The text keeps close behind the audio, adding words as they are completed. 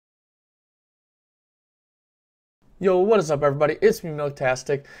Yo, what is up, everybody? It's me,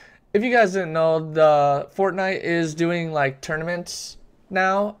 Milktastic. If you guys didn't know, the Fortnite is doing like tournaments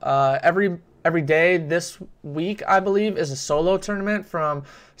now. Every day this week, I believe, is a solo tournament from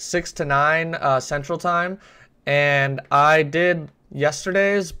 6 to 9 Central Time. And I did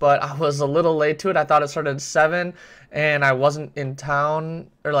yesterday's, but I was a little late to it. I thought it started at 7, and I wasn't in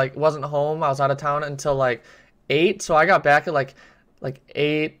town, or like wasn't home. I was out of town until like 8, so I got back at like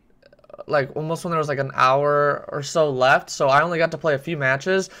 8, like almost when there was like an hour or so left, so I only got to play a few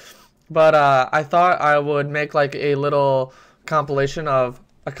matches. But I thought I would make like a little compilation of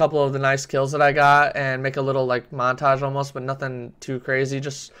a couple of the nice kills that I got and make a little like montage almost, but nothing too crazy,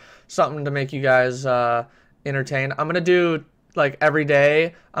 just something to make you guys entertained. I'm gonna do like every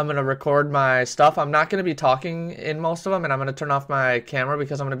day. I'm gonna record my stuff. I'm not gonna be talking in most of them, and I'm gonna turn off my camera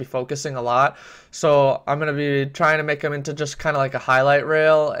because I'm gonna be focusing a lot. So I'm gonna be trying to make them into just kind of like a highlight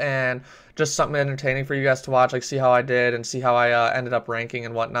reel and just something entertaining for you guys to watch, like see how I did and see how I ended up ranking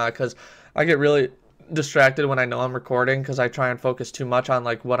and whatnot, because I get really distracted when I know I'm recording because I try and focus too much on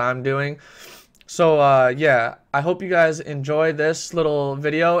like what I'm doing. So yeah, I hope you guys enjoy this little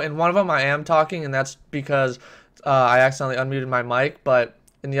video. In one of them I am talking, and that's because I accidentally unmuted my mic, but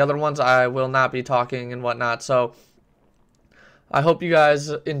in the other ones I will not be talking and whatnot. So I hope you guys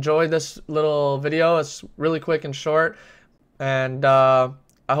enjoy this little video. It's really quick and short, and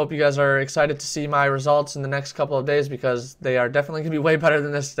I hope you guys are excited to see my results in the next couple of days, because they are definitely going to be way better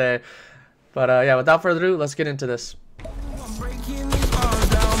than this day. But yeah, without further ado, let's get into this.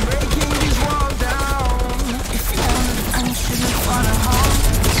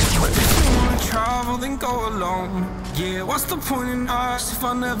 Then go alone. Yeah, what's the point in us if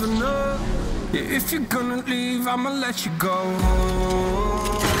I never know? Yeah, if you're gonna leave, I'ma let you go.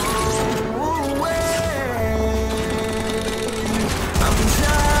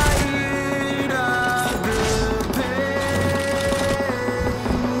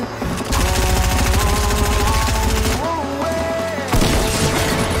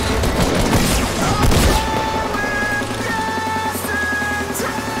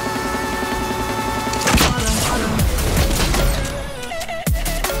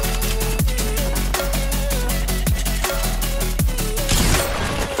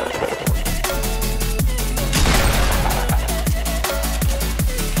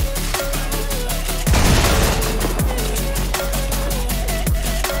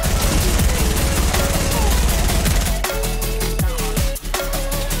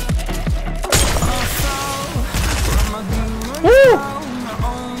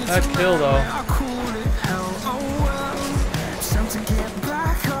 That kill though.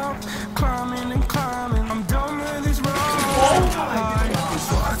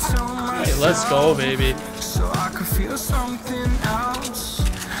 Hey, let's go, baby. So I could feel something else.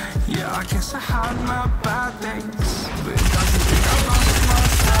 Yeah, I guess I had my back.